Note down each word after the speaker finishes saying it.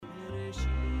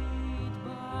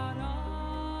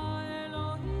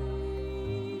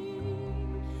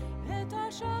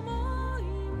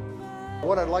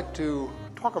What I'd like to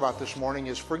talk about this morning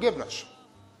is forgiveness.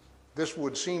 This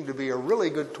would seem to be a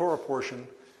really good Torah portion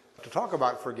to talk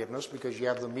about forgiveness because you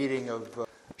have the meeting of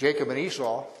Jacob and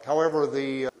Esau. However,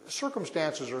 the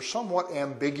circumstances are somewhat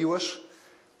ambiguous,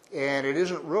 and it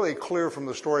isn't really clear from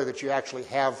the story that you actually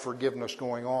have forgiveness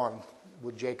going on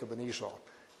with Jacob and Esau.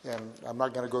 And I'm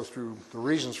not going to go through the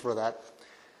reasons for that.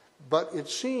 But it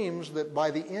seems that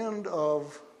by the end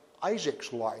of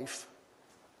Isaac's life,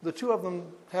 the two of them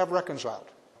have reconciled.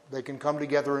 They can come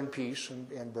together in peace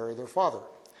and bury their father.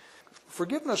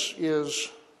 Forgiveness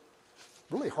is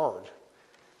really hard.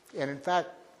 And in fact,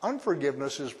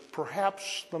 unforgiveness is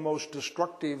perhaps the most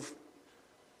destructive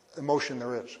emotion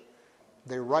there is.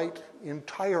 They write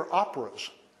entire operas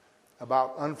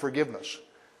about unforgiveness,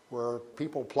 where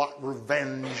people plot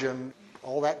revenge and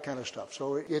all that kind of stuff.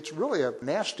 So it's really a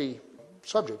nasty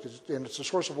subject, and it's a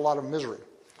source of a lot of misery.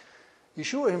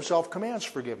 Yeshua himself commands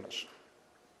forgiveness.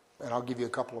 And I'll give you a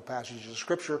couple of passages of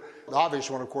Scripture. The obvious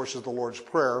one, of course, is the Lord's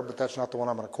Prayer, but that's not the one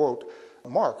I'm going to quote.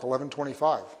 Mark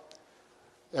 11:25.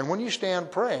 And when you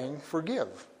stand praying,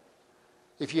 forgive,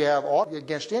 if you have aught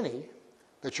against any,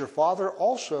 that your Father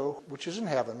also, which is in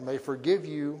heaven, may forgive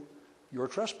you your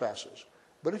trespasses.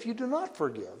 But if you do not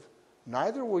forgive,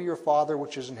 neither will your Father,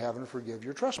 which is in heaven, forgive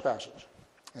your trespasses.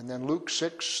 And then Luke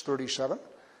 6:37.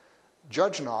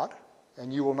 Judge not,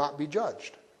 and you will not be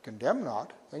judged. Condemn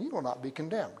not, and you will not be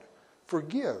condemned.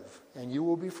 Forgive, and you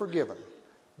will be forgiven.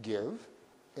 Give,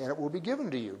 and it will be given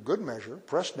to you. Good measure,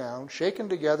 pressed down, shaken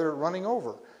together, running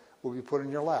over, will be put in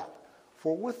your lap.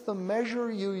 For with the measure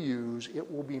you use,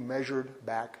 it will be measured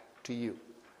back to you.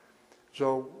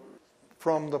 So,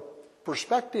 from the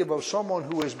perspective of someone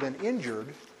who has been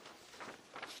injured,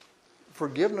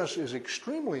 forgiveness is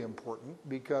extremely important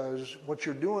because what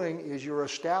you're doing is you're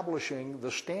establishing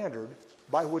the standard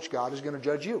by which God is going to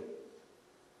judge you.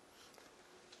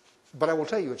 But I will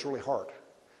tell you, it's really hard.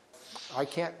 I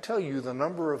can't tell you the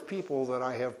number of people that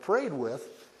I have prayed with,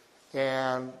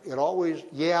 and it always,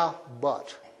 yeah,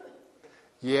 but.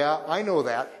 Yeah, I know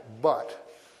that, but.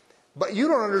 But you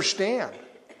don't understand.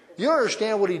 You don't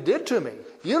understand what he did to me.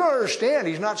 You don't understand.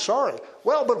 He's not sorry.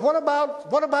 Well, but what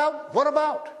about?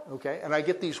 Okay, and I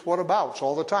get these what abouts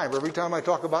all the time. Every time I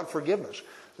talk about forgiveness,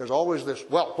 there's always this,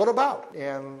 well, what about?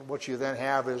 And what you then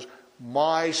have is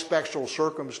my special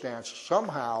circumstance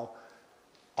somehow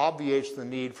obviates the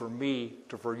need for me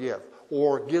to forgive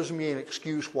or gives me an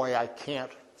excuse why I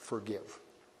can't forgive.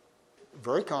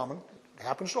 Very common. It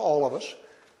happens to all of us.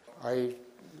 I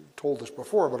told this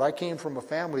before, but I came from a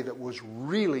family that was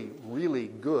really, really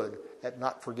good at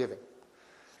not forgiving.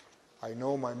 I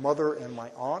know my mother and my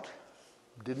aunt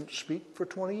didn't speak for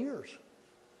 20 years.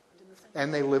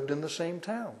 And they lived in the same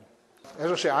town.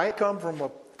 As I say, I come from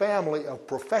a family of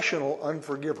professional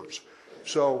unforgivers.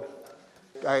 So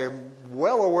I am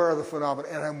well aware of the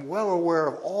phenomenon, and I'm well aware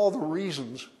of all the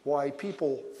reasons why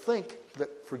people think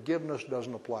that forgiveness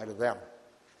doesn't apply to them.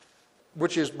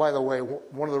 Which is, by the way,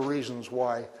 one of the reasons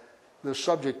why this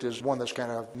subject is one that's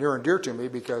kind of near and dear to me,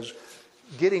 because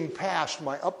getting past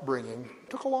my upbringing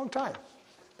took a long time.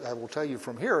 I will tell you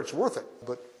from here it's worth it,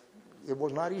 but it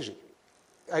was not easy.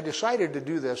 I decided to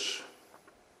do this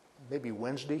maybe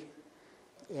Wednesday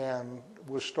and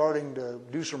was starting to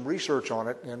do some research on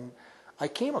it, and I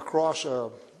came across a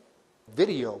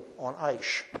video on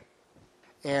Aish,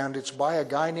 and it's by a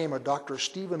guy named Dr.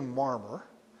 Stephen Marmer,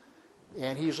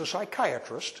 and he's a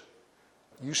psychiatrist,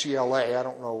 UCLA, I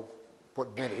don't know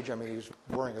what vintage, I mean he's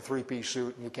wearing a three-piece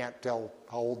suit and you can't tell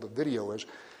how old the video is,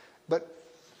 but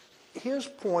his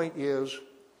point is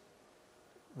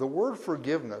the word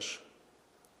forgiveness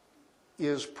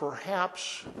is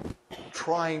perhaps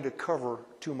trying to cover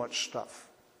too much stuff.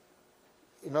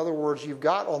 In other words, you've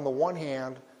got on the one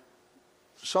hand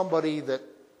somebody that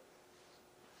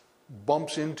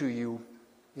bumps into you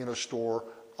in a store,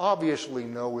 obviously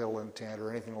no ill intent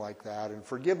or anything like that, and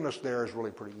forgiveness there is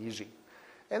really pretty easy.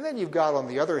 And then you've got on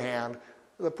the other hand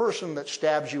the person that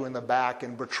stabs you in the back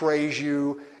and betrays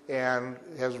you and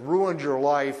has ruined your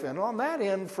life, and on that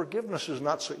end forgiveness is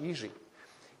not so easy.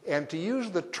 And to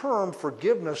use the term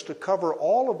forgiveness to cover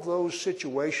all of those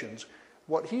situations,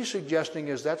 what he's suggesting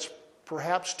is that's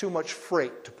perhaps too much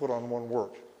freight to put on one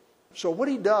word. So what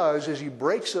he does is he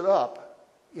breaks it up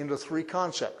into three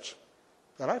concepts.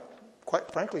 And I,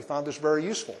 quite frankly, found this very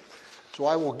useful. So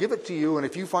I will give it to you, and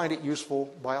if you find it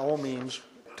useful, by all means,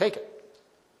 take it.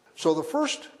 So the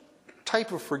first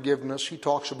type of forgiveness he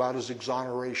talks about is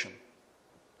exoneration.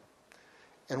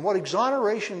 And what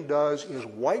exoneration does is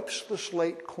wipes the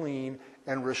slate clean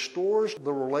and restores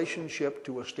the relationship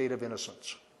to a state of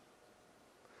innocence.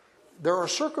 There are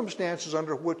circumstances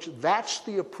under which that's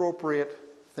the appropriate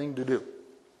thing to do.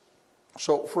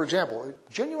 So, for example,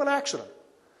 a genuine accident.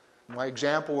 My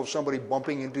example of somebody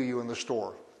bumping into you in the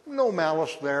store. No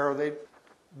malice there. They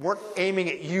weren't aiming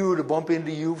at you to bump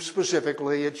into you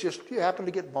specifically. It's just you happen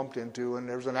to get bumped into, and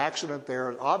there's an accident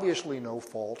there, obviously no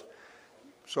fault.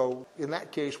 So in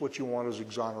that case, what you want is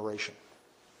exoneration.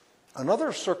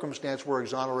 Another circumstance where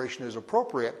exoneration is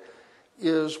appropriate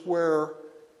is where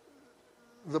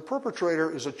the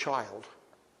perpetrator is a child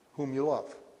whom you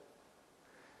love.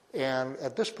 And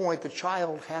at this point, the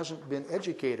child hasn't been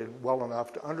educated well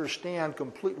enough to understand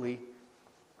completely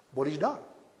what he's done.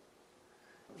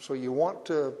 So you want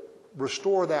to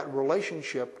restore that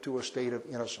relationship to a state of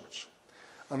innocence.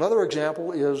 Another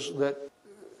example is that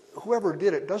whoever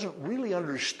did it doesn't really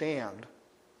understand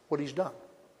what he's done.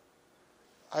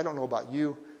 I don't know about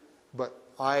you, but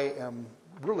I am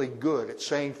really good at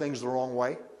saying things the wrong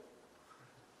way.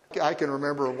 I can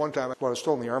remember one time when I was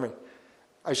still in the Army,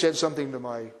 I said something to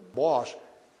my boss,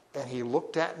 and he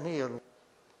looked at me and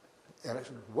I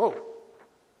said, "Whoa,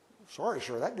 sorry,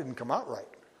 sir, that didn't come out right."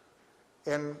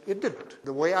 And it didn't.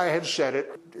 The way I had said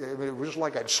it, I mean, it was just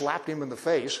like I'd slapped him in the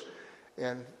face,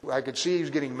 and I could see he was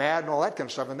getting mad and all that kind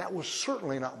of stuff, and that was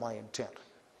certainly not my intent.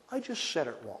 I just said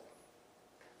it wrong.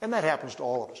 And that happens to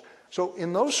all of us. So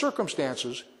in those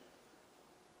circumstances,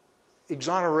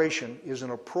 exoneration is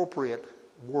an appropriate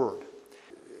word.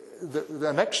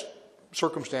 The next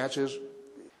circumstance is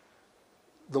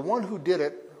the one who did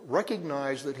it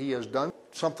recognized that he has done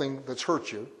something that's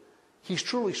hurt you. He's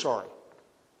truly sorry.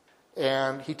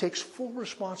 And he takes full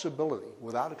responsibility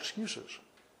without excuses.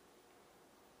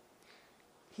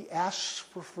 He asks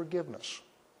for forgiveness.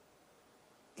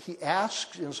 He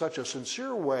asks in such a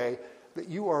sincere way that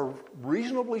you are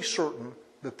reasonably certain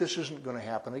that this isn't going to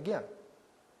happen again.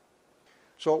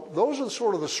 So those are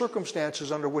sort of the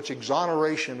circumstances under which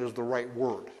exoneration is the right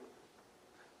word.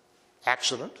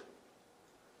 Accident,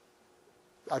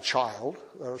 a child,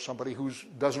 or somebody who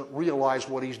doesn't realize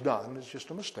what he's done, it's just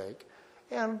a mistake.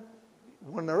 And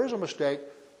when there is a mistake,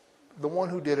 the one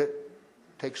who did it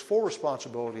takes full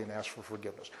responsibility and asks for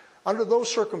forgiveness. Under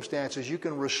those circumstances, you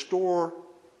can restore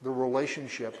the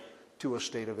relationship to a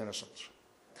state of innocence.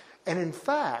 And in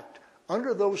fact,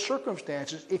 under those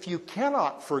circumstances, if you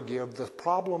cannot forgive, the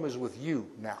problem is with you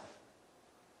now.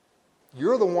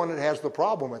 You're the one that has the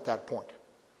problem at that point,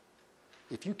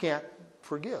 if you can't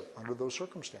forgive under those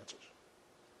circumstances.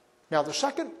 Now, the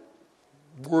second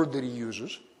word that he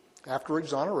uses after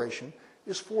exoneration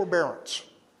is forbearance.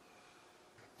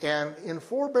 And in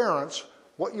forbearance,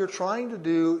 what you're trying to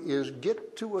do is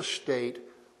get to a state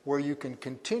where you can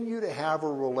continue to have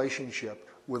a relationship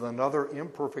with another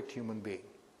imperfect human being.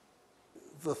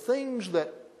 The things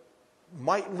that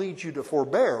might lead you to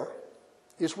forbear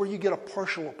is where you get a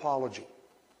partial apology.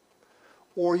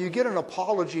 Or you get an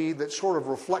apology that sort of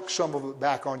reflects some of it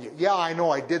back on you. Yeah, I know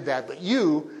I did that, but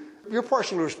you're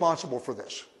partially responsible for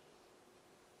this.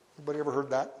 Anybody ever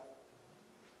heard that?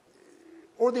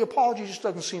 Or the apology just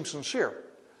doesn't seem sincere.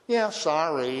 Yeah,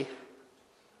 sorry.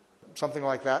 Something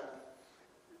like that.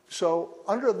 So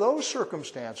under those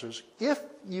circumstances, if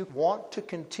you want to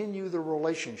continue the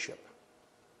relationship,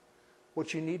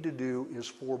 what you need to do is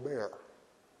forbear.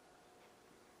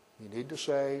 You need to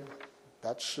say,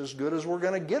 that's as good as we're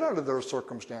going to get under those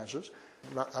circumstances.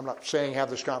 I'm not saying have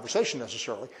this conversation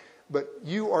necessarily, but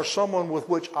you are someone with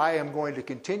which I am going to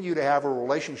continue to have a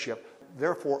relationship.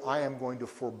 Therefore, I am going to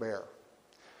forbear.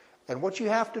 And what you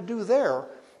have to do there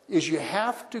is you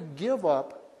have to give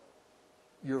up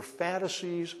your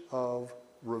fantasies of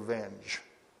revenge.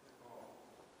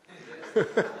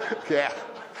 Yeah.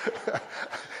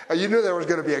 You knew there was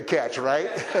going to be a catch, right?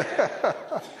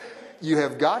 You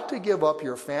have got to give up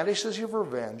your fantasies of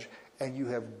revenge, and you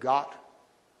have got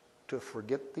to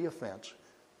forget the offense.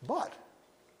 But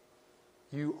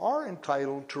you are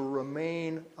entitled to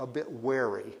remain a bit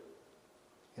wary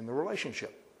in the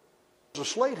relationship. The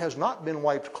slate has not been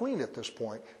wiped clean at this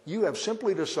point. You have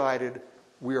simply decided,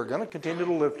 we are going to continue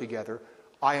to live together.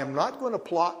 I am not going to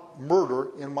plot murder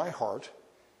in my heart,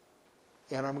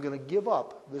 and I'm going to give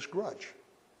up this grudge.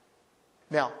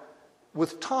 Now,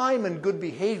 with time and good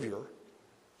behavior,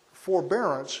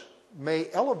 forbearance may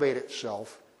elevate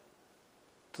itself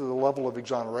to the level of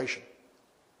exoneration.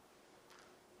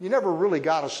 You never really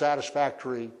got a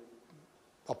satisfactory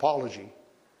apology,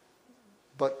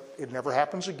 but it never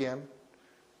happens again.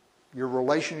 Your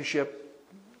relationship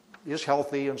is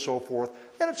healthy and so forth.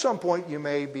 And at some point you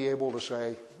may be able to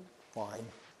say, fine,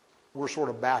 we're sort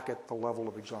of back at the level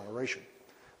of exoneration.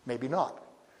 Maybe not.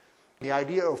 The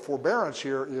idea of forbearance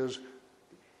here is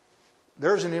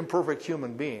there's an imperfect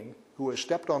human being who has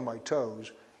stepped on my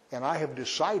toes, and I have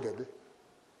decided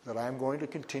that I am going to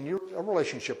continue a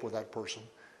relationship with that person,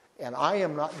 and I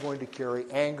am not going to carry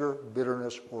anger,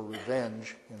 bitterness, or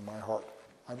revenge in my heart.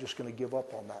 I'm just going to give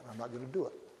up on that. I'm not going to do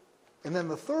it. And then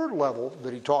the third level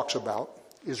that he talks about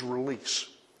is release.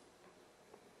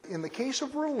 In the case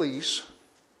of release,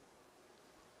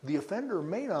 the offender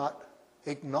may not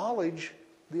acknowledge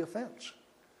the offense.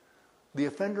 The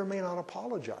offender may not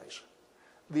apologize.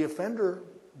 The offender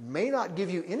may not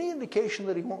give you any indication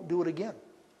that he won't do it again.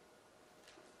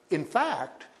 In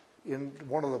fact, in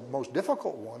one of the most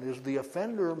difficult ones is the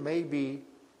offender may be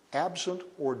absent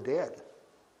or dead.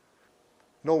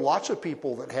 Know lots of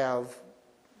people that have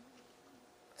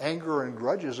anger and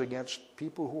grudges against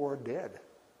people who are dead.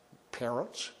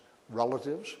 Parents,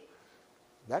 relatives,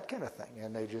 that kind of thing.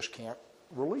 And they just can't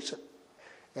release it.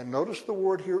 And notice the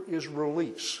word here is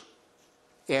release.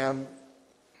 And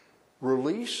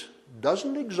release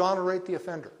doesn't exonerate the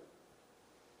offender.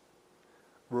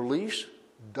 Release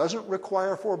doesn't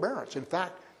require forbearance. In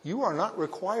fact, you are not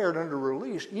required under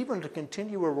release even to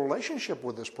continue a relationship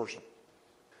with this person.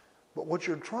 But what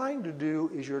you're trying to do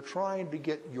is you're trying to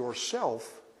get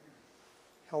yourself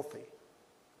healthy.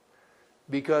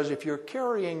 Because if you're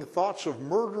carrying thoughts of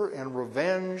murder and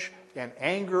revenge and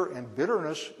anger and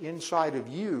bitterness inside of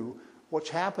you, what's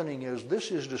happening is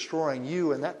this is destroying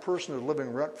you, and that person is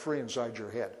living rent-free inside your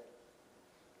head.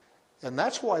 And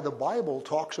that's why the Bible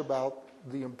talks about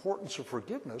the importance of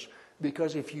forgiveness,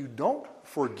 because if you don't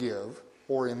forgive,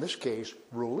 or in this case,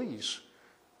 release,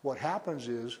 what happens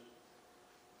is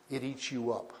it eats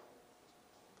you up.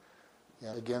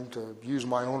 And again, to use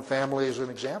my own family as an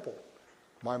example,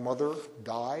 my mother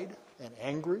died an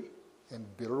angry and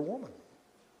bitter woman.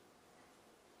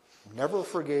 Never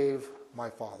forgave my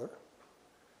father,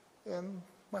 and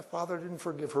my father didn't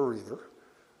forgive her either,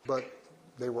 but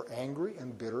they were angry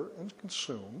and bitter and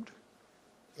consumed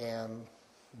and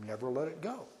never let it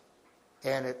go.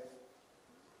 And it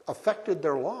affected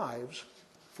their lives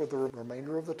for the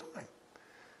remainder of the time.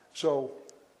 So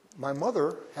my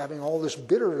mother, having all this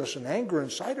bitterness and anger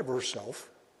inside of herself,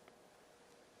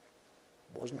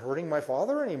 wasn't hurting my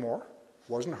father anymore,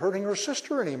 wasn't hurting her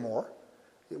sister anymore.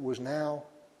 It was now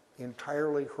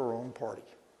entirely her own party.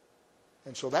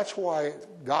 And so that's why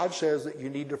God says that you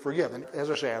need to forgive. And as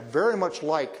I say, I very much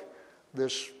like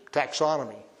this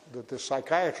taxonomy that this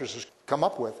psychiatrist has come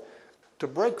up with to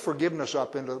break forgiveness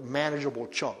up into manageable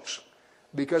chunks.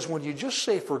 Because when you just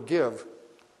say forgive,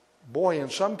 boy, in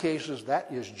some cases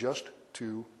that is just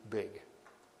too big.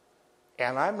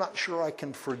 And I'm not sure I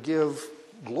can forgive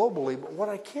globally, but what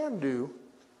I can do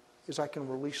is I can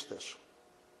release this.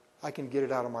 I can get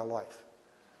it out of my life.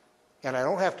 And I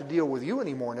don't have to deal with you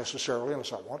anymore necessarily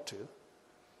unless I want to.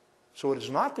 So it is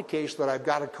not the case that I've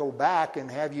got to go back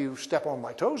and have you step on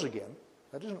my toes again.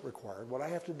 That isn't required. What I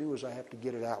have to do is I have to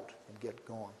get it out and get it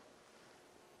gone.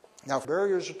 Now,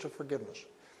 barriers to forgiveness.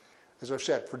 As I've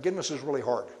said, forgiveness is really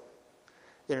hard.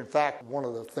 And in fact, one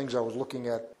of the things I was looking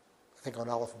at, I think on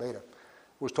Aleph Beta,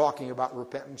 was talking about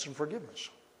repentance and forgiveness.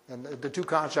 And the two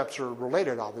concepts are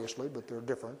related, obviously, but they're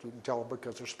different. You can tell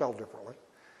because they're spelled differently.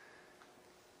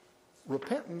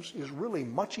 Repentance is really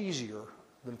much easier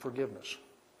than forgiveness.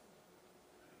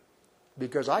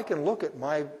 Because I can look at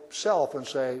myself and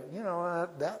say, you know,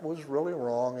 that was really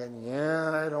wrong, and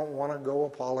yeah, I don't want to go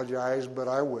apologize, but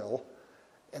I will.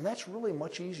 And that's really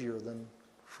much easier than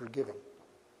forgiving.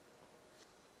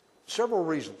 Several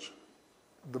reasons.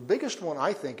 The biggest one,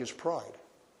 I think, is pride.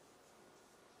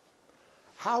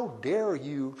 How dare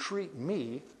you treat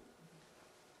me,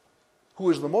 who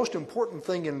is the most important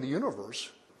thing in the universe,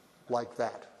 like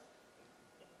that?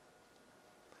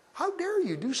 How dare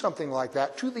you do something like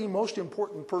that to the most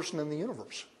important person in the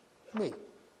universe, me?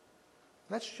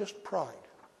 That's just pride.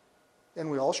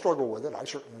 And we all struggle with it. I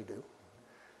certainly do.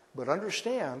 But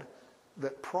understand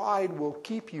that pride will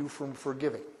keep you from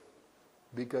forgiving,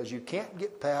 because you can't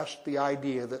get past the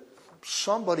idea that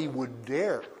somebody would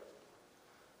dare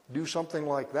do something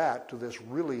like that to this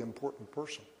really important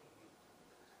person.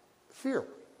 Fear.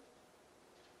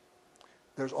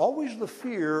 There's always the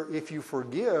fear, if you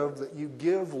forgive, that you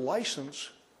give license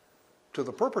to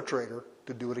the perpetrator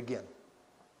to do it again.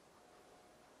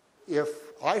 If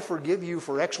I forgive you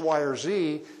for X, Y, or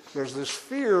Z, there's this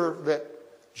fear that,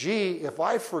 gee, if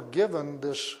I've forgiven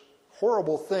this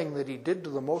horrible thing that he did to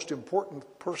the most important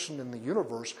person in the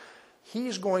universe,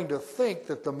 he's going to think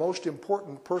that the most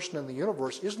important person in the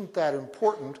universe isn't that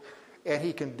important, and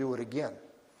he can do it again.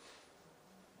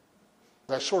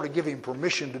 I sort of give him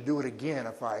permission to do it again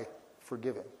if I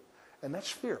forgive him. And that's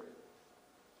fear.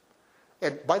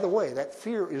 And by the way, that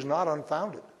fear is not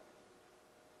unfounded.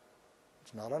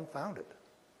 It's not unfounded.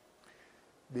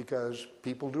 Because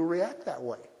people do react that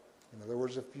way. In other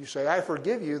words, if you say, I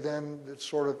forgive you, then it's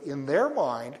sort of in their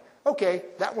mind, okay,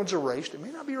 that one's erased. It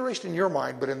may not be erased in your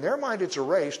mind, but in their mind it's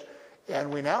erased,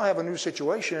 and we now have a new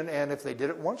situation, and if they did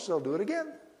it once, they'll do it again.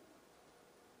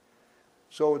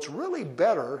 So it's really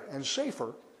better and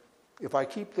safer if I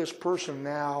keep this person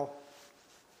now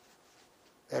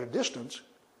at a distance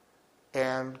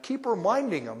and keep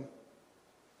reminding them,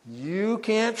 you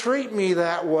can't treat me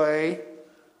that way.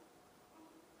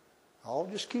 I'll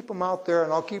just keep them out there,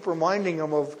 and I'll keep reminding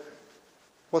them of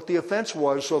what the offense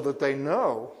was so that they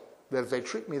know that if they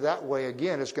treat me that way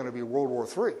again, it's going to be World War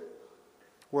III.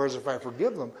 Whereas if I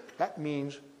forgive them, that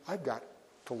means I've got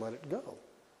to let it go.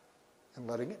 And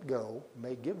letting it go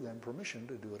may give them permission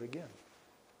to do it again.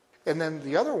 And then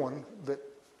the other one, that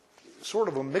sort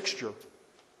of a mixture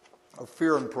of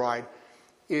fear and pride,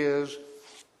 is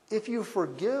if you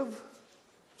forgive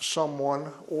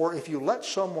someone, or if you let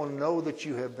someone know that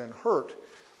you have been hurt,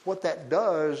 what that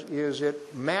does is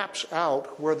it maps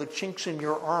out where the chinks in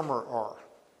your armor are.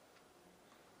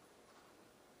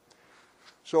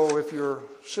 So if your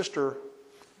sister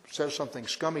says something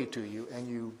scummy to you and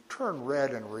you turn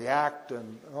red and react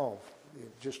and, oh,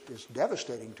 it just is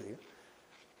devastating to you,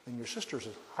 and your sister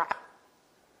says, ha,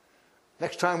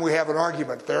 next time we have an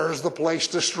argument, there's the place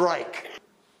to strike.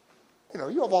 You know,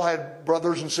 you have all had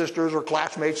brothers and sisters or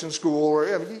classmates in school, or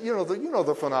you know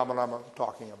the phenomenon I'm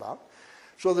talking about.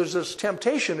 So there's this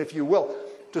temptation, if you will,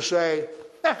 to say,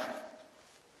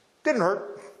 didn't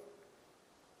hurt.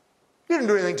 You didn't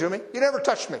do anything to me. You never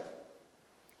touched me.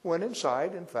 When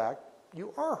inside, in fact,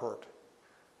 you are hurt.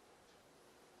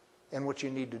 And what you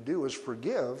need to do is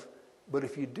forgive, but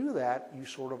if you do that, you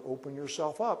sort of open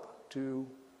yourself up to,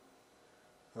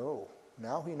 oh,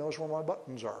 now he knows where my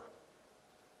buttons are.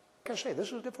 Like I say,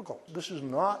 this is difficult. This is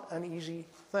not an easy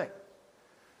thing.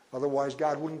 Otherwise,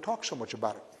 God wouldn't talk so much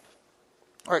about it.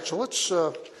 All right, so let's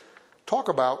talk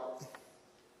about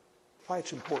why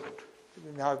it's important.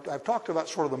 Now, I've talked about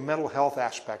sort of the mental health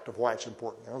aspect of why it's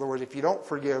important. In other words, if you don't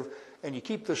forgive and you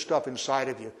keep this stuff inside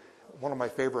of you, one of my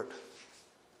favorite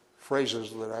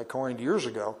phrases that I coined years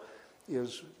ago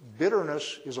is,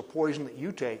 bitterness is a poison that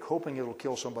you take hoping it'll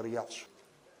kill somebody else.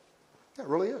 It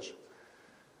really is.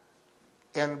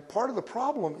 And part of the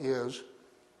problem is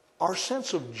our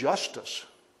sense of justice.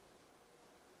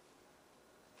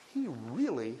 He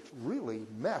really, really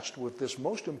messed with this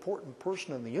most important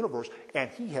person in the universe, and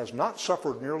he has not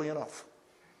suffered nearly enough.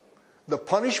 The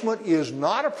punishment is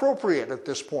not appropriate at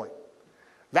this point.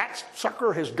 That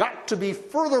sucker has got to be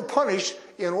further punished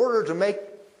in order to make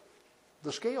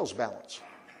the scales balance.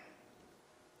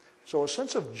 So a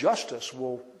sense of justice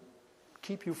will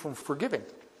keep you from forgiving.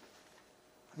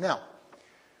 Now,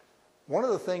 one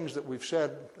of the things that we've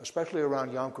said, especially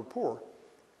around Yom Kippur,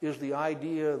 is the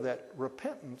idea that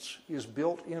repentance is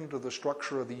built into the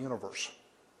structure of the universe.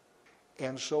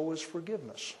 And so is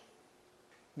forgiveness.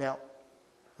 Now,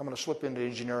 I'm going to slip into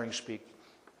engineering speak.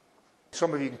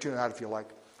 Some of you can tune out if you like.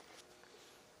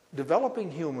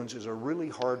 Developing humans is a really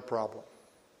hard problem.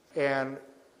 And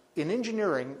in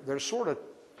engineering, there's sort of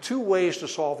two ways to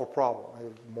solve a problem.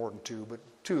 More than two, but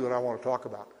two that I want to talk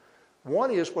about.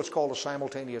 One is what's called a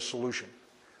simultaneous solution,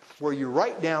 where you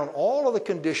write down all of the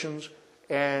conditions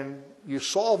and you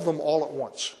solve them all at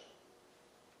once.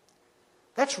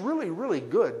 That's really, really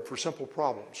good for simple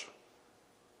problems.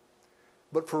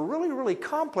 But for really, really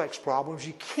complex problems,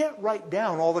 you can't write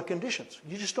down all the conditions.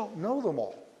 You just don't know them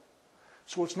all.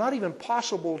 So it's not even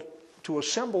possible to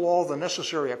assemble all the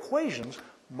necessary equations,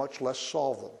 much less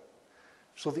solve them.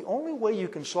 So the only way you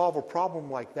can solve a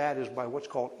problem like that is by what's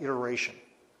called iteration,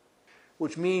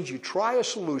 which means you try a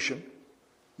solution,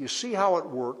 you see how it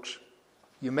works,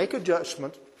 you make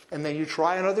adjustment, and then you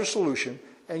try another solution,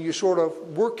 and you sort of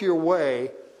work your way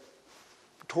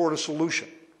toward a solution.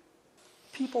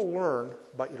 People learn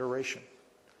by iteration,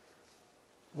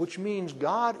 which means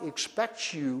God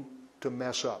expects you to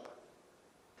mess up.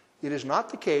 It is not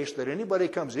the case that anybody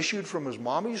comes issued from his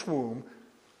mommy's womb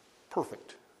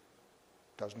perfect.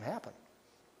 Doesn't happen.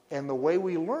 And the way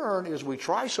we learn is we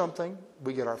try something,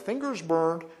 we get our fingers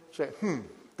burned, say,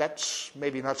 that's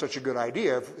maybe not such a good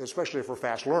idea, especially for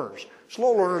fast learners.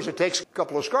 Slow learners, it takes a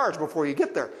couple of scars before you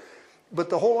get there. But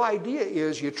the whole idea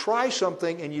is you try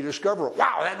something and you discover,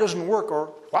 wow, that doesn't work,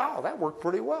 or wow, that worked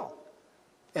pretty well.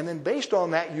 And then based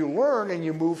on that, you learn and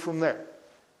you move from there.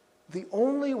 The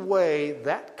only way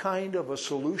that kind of a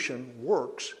solution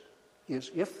works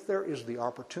is if there is the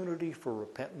opportunity for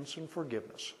repentance and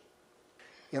forgiveness.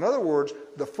 In other words,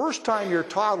 the first time your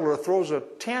toddler throws a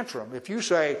tantrum, if you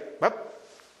say,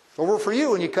 over for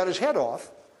you, and you cut his head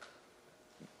off,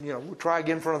 we'll try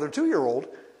again for another 2-year-old,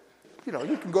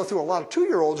 You can go through a lot of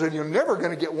 2-year-olds and you're never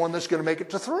going to get one that's going to make it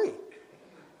to 3.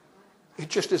 It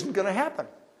just isn't going to happen.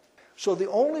 So the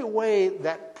only way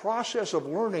that process of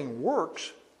learning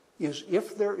works is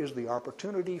if there is the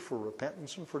opportunity for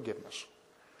repentance and forgiveness.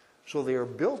 So they are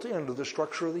built into the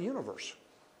structure of the universe.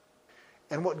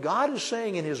 And what God is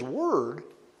saying in His Word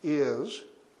is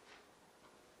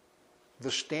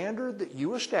the standard that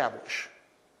you establish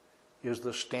is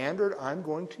the standard I'm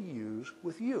going to use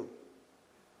with you.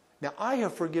 Now, I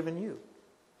have forgiven you.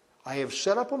 I have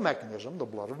set up a mechanism, the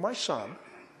blood of my Son,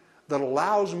 that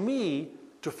allows me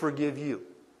to forgive you.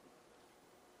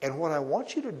 And what I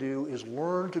want you to do is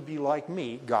learn to be like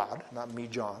me, God, not me,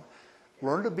 John.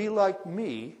 Learn to be like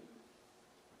me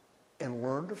and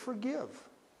learn to forgive.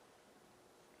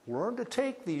 Learn to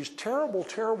take these terrible,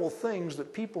 terrible things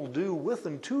that people do with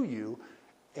and to you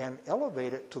and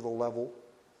elevate it to the level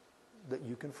that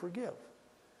you can forgive.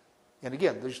 And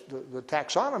again, the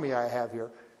taxonomy I have here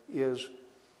is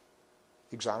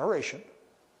exoneration,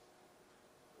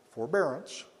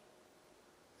 forbearance,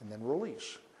 and then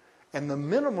release. And the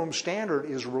minimum standard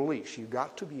is release. You've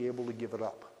got to be able to give it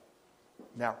up.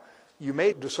 Now, you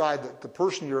may decide that the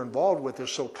person you're involved with is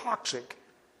so toxic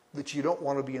that you don't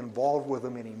want to be involved with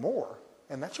them anymore,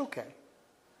 and that's okay,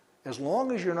 as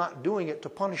long as you're not doing it to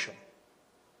punish them.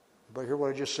 Everybody hear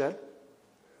what I just said?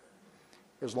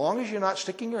 As long as you're not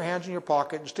sticking your hands in your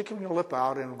pocket and sticking your lip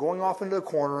out and going off into a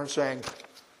corner and saying,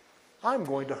 I'm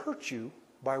going to hurt you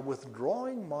by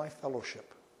withdrawing my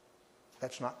fellowship.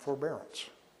 That's not forbearance.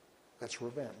 That's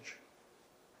revenge.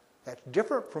 That's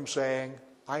different from saying,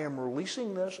 I am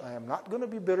releasing this. I am not going to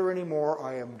be bitter anymore.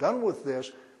 I am done with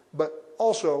this. But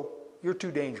also, you're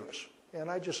too dangerous.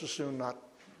 And I just as soon not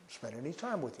spend any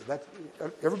time with you.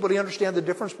 Everybody understand the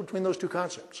difference between those two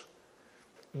concepts?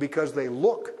 Because they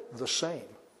look the same.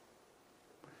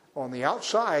 On the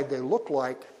outside, they look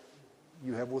like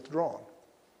you have withdrawn,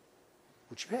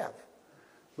 which you have.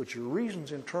 But your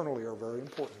reasons internally are very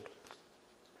important.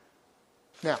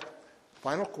 Now,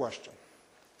 final question,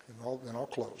 and then I'll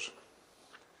close.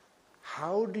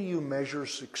 How do you measure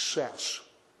success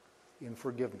in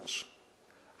forgiveness?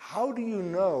 How do you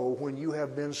know when you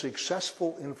have been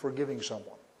successful in forgiving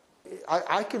someone?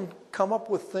 I can come up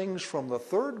with things from the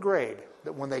 3rd grade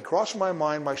that when they cross my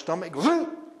mind, my stomach goes,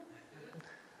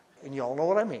 and you all know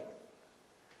what I mean.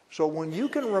 So when you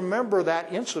can remember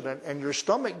that incident and your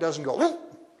stomach doesn't go,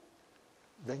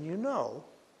 then you know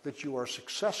that you are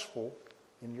successful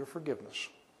in your forgiveness.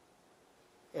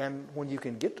 And when you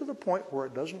can get to the point where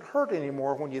it doesn't hurt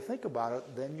anymore when you think about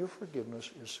it, then your forgiveness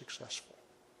is successful.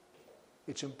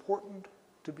 It's important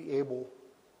to be able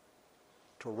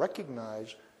to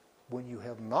recognize when you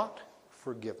have not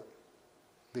forgiven,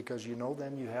 because you know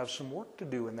then you have some work to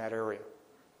do in that area.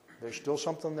 There's still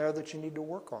something there that you need to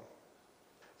work on.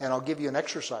 And I'll give you an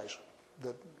exercise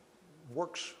that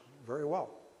works very well,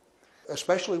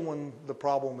 especially when the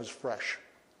problem is fresh.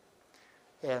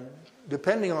 And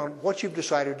depending on what you've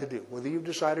decided to do, whether you've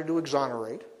decided to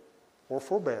exonerate or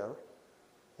forbear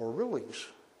or release,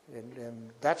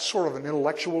 and that's sort of an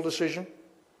intellectual decision.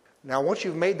 Now, once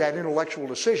you've made that intellectual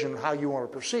decision, how you want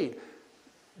to proceed,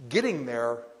 getting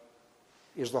there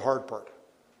is the hard part.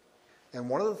 And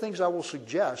one of the things I will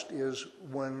suggest is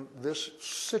when this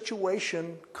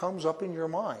situation comes up in your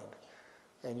mind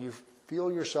and you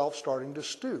feel yourself starting to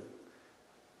stew,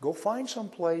 go find some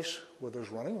place where there's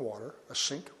running water. A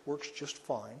sink works just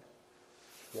fine.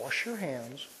 Wash your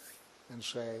hands and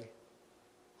say,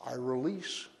 I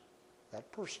release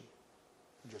that person.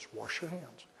 And just wash your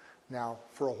hands. Now,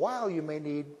 for a while you may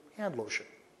need hand lotion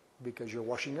because you're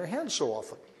washing your hands so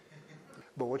often.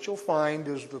 But what you'll find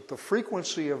is that the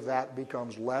frequency of that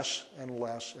becomes less and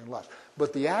less and less.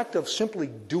 But the act of simply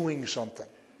doing something,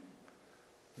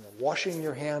 washing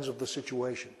your hands of the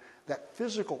situation, that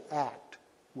physical act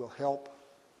will help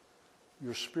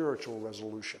your spiritual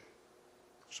resolution.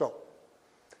 So,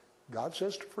 God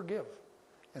says to forgive.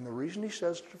 And the reason He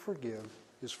says to forgive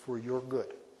is for your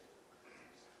good.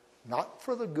 Not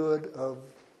for the good of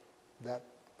that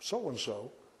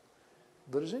so-and-so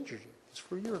that has injured you. It's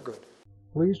for your good.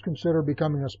 Please consider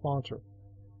becoming a sponsor.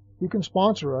 You can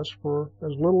sponsor us for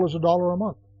as little as $1 a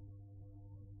month.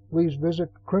 Please visit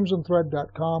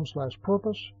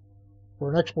crimsonthread.com/purpose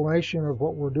for an explanation of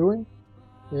what we're doing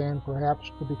and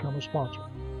perhaps to become a sponsor.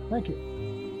 Thank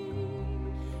you.